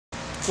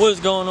What is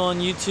going on,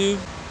 YouTube?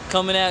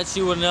 Coming at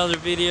you with another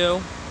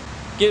video.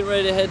 Getting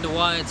ready to head to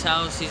Wyatt's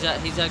house. He's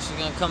actually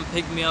gonna come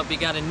pick me up. He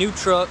got a new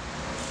truck.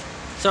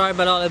 Sorry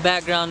about all the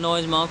background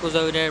noise. My uncle's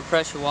over there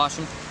pressure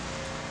washing.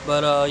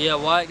 But yeah,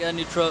 Wyatt got a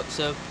new truck,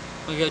 so I'm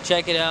gonna go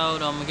check it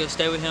out. I'm gonna go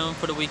stay with him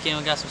for the weekend.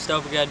 We got some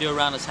stuff we gotta do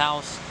around his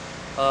house.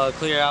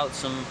 Clear out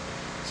some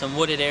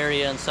wooded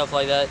area and stuff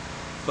like that.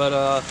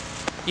 But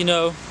you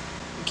know,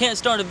 you can't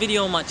start a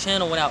video on my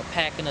channel without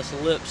packing us a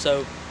lip.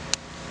 So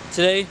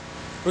today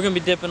we're gonna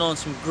be dipping on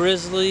some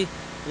Grizzly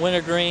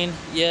wintergreen.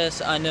 Yes,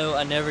 I know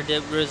I never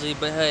dipped Grizzly,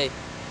 but hey,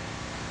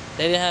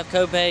 they didn't have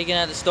Copenhagen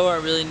at the store. I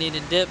really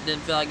needed dip.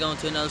 Didn't feel like going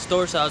to another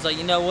store, so I was like,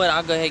 you know what?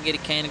 I'll go ahead and get a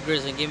can of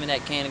Grizzly. Give me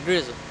that can of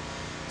Grizzly.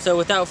 So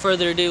without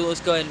further ado,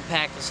 let's go ahead and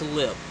pack us a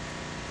lip.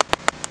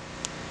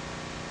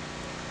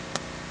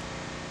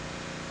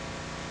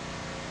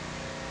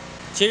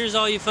 Cheers,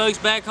 all you folks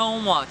back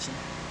home watching.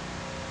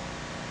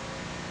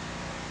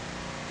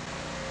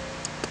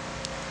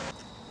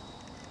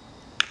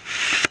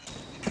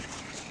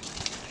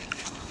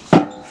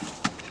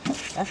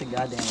 That's a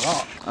goddamn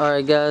rock.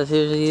 Alright guys,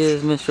 here he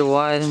is, Mr.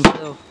 Wyatt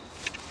himself.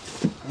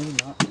 Maybe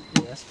not.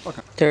 Yeah, that's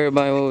fucking... Tell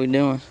everybody what we're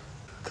doing.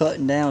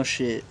 Cutting down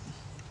shit.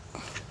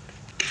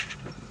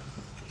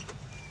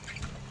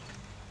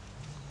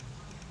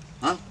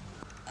 Huh?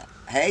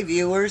 Hey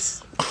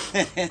viewers.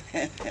 Come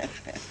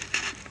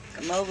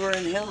over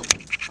and help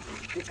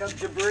pick up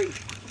debris.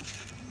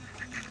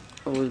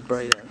 Always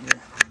bright out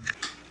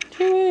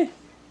here.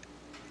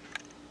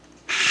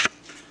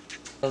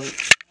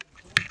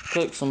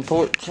 Cook some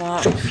pork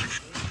chops.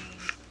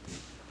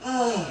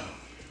 Oh.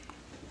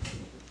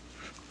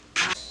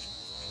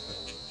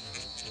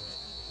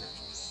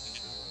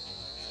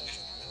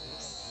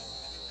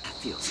 That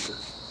feels good.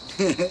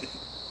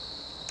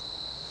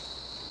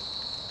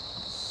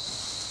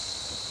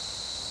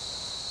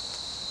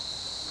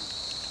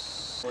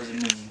 What does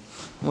it mean?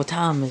 What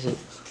time is it?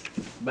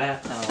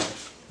 Bath towel.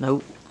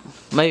 Nope.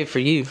 Maybe for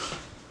you.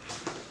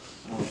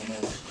 Oh, no.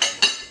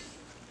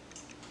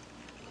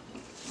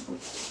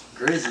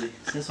 Grizzly.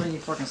 Since when you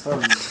fucking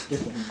started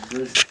dipping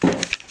Grizzly?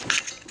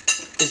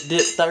 It's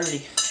dip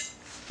 30.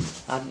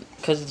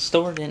 Cause the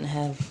store didn't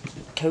have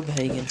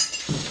Copenhagen.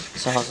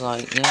 So I was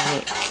like, you know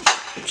what?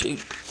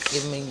 Shoot,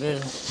 give me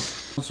Grizzly. I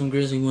want some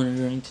Grizzly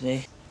wintergreen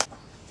today.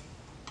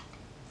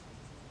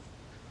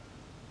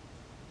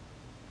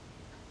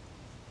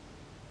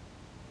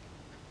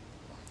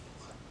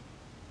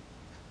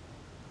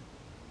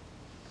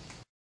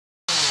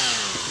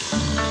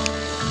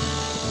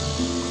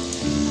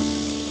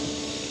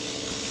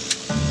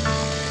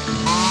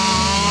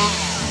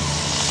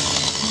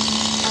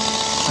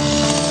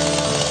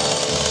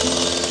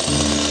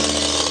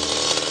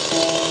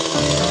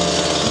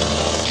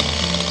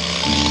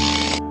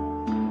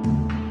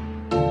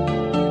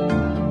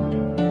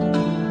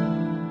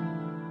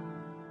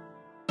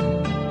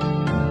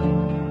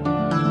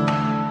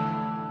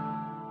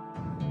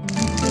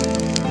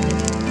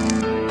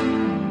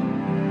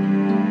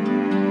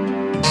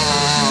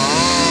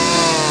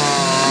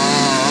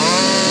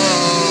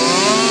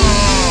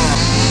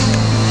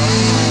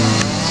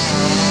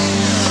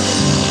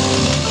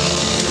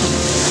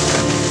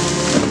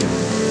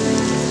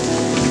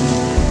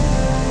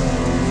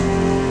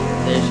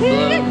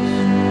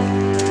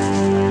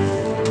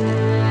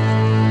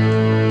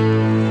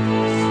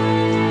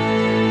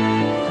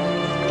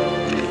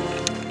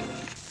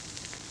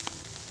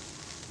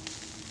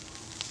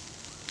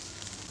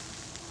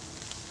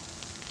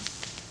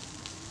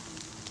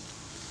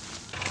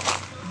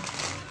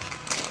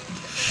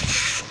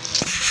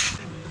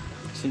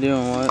 You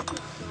doing what?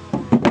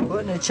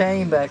 Putting the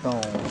chain back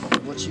on.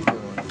 What you doing?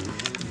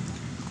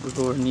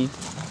 Recording you.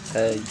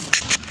 Hey.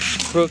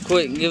 Real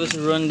quick, give us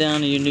a rundown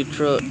of your new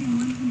truck.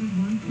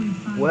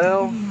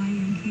 Well,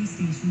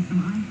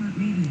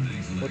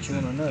 what you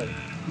wanna know?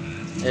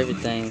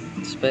 Everything.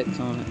 Specs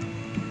on it.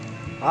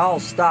 All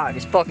stock.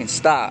 It's fucking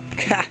stock.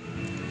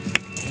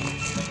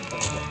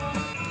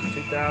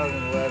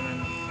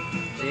 2011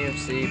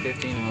 GMC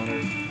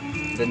 1500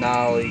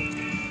 Denali,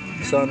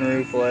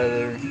 sunroof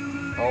leather,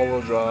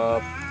 all-wheel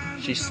drive.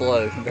 She's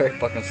slow, very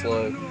fucking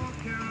slow.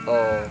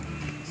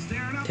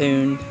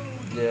 Tuned.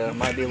 Yeah,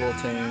 might be a little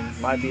tuned.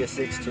 Might be a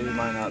 6.2,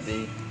 might not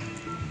be.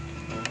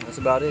 That's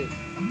about it.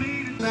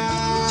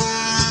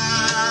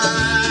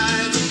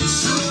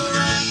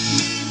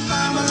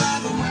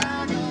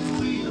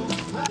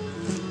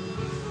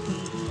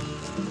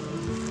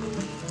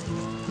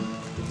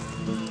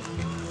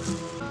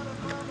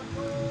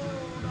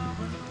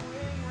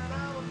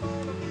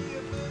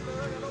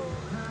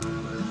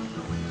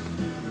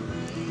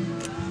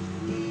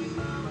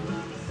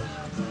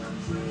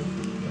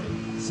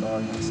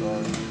 Sorry, I'm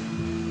sorry.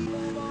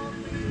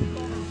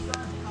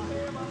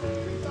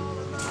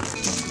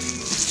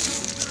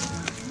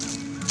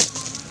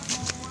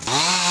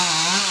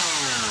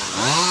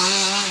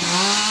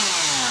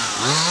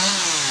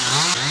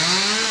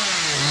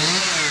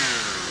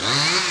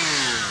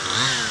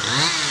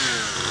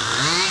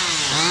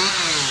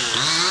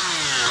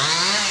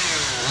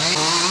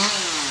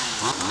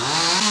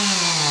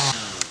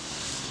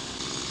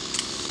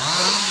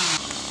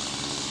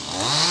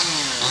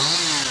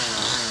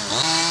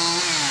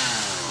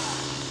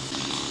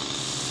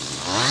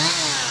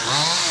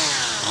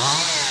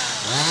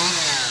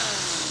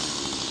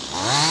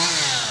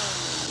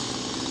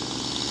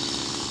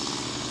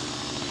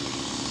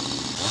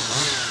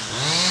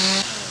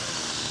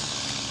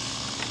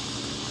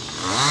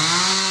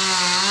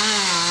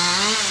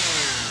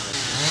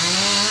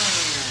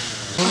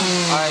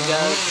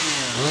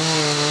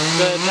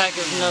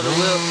 another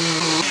whip.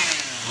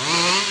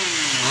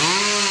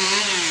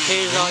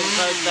 Here's all your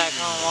folks back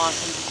home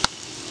watching.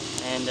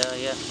 And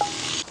yeah.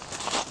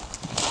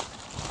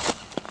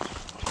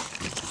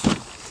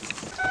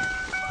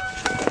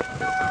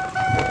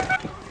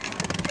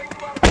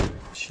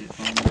 Shit,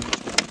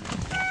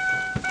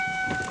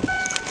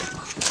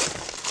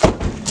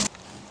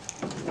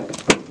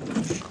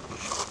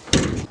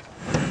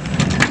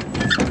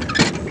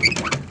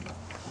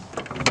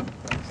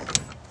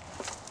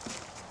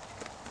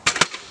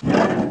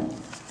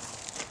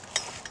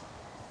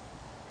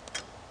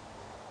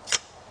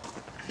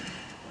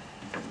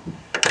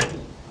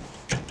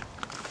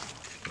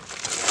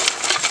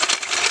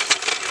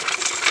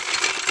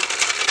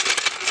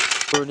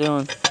 What we're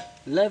doing.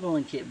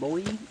 Leveling kit,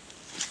 boy.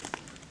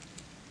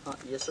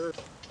 yes, sir.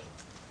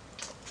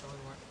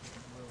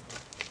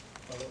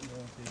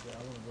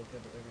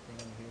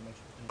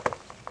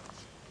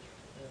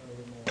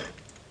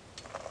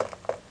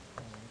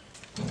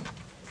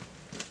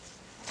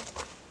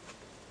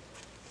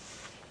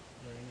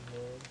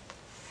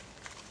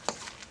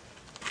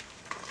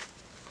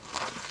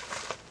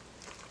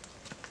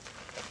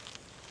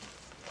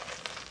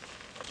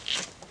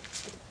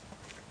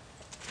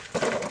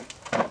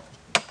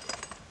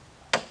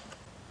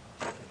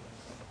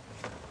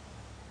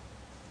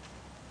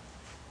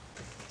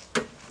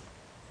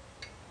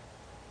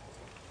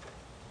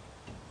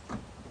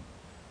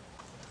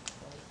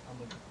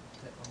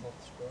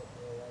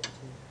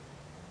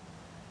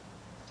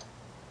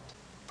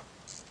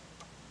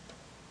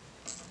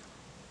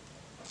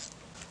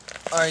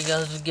 Alright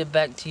guys, we'll get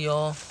back to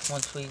y'all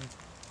once we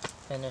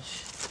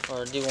finish,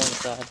 or do one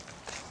side.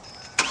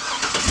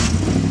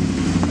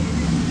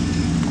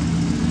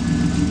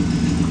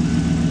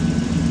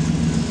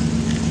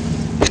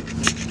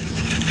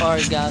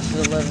 Alright guys,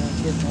 so the leveling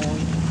kit's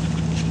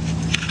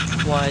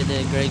on. Wyatt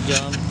did a great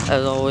job,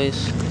 as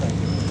always.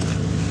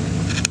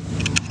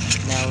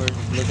 Now we're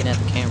just looking at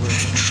the camera.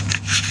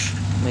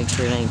 Make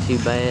sure it ain't too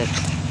bad.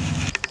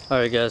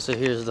 Alright guys, so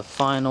here's the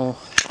final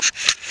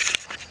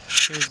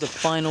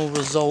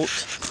result.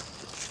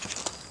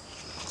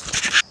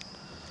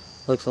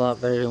 Looks a lot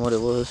better than what it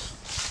was.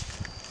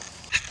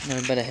 Now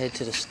we better head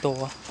to the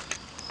store.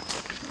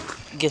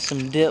 Get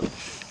some dip.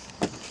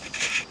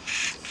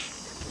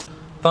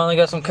 Finally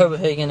got some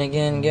Copenhagen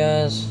again,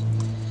 guys.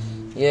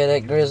 Yeah,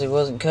 that grizzly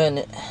wasn't cutting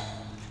it.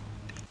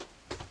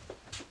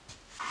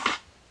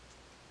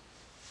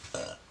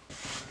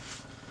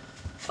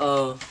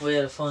 We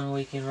had a fun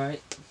weekend,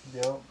 right?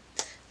 Yep.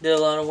 Did a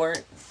lot of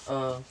work.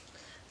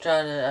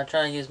 I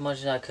tried to get as much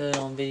as I could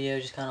on video,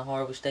 just kind of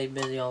hard. We stayed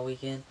busy all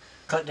weekend.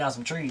 Cut down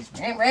some trees.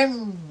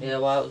 Yeah,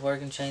 while I was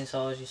working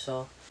chainsaw, as you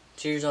saw.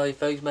 Cheers all you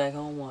folks back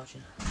home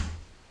watching.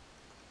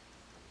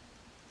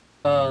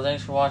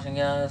 Thanks for watching,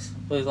 guys.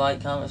 Please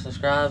like, comment,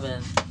 subscribe,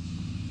 and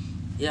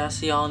yeah, I'll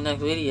see y'all in the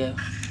next video.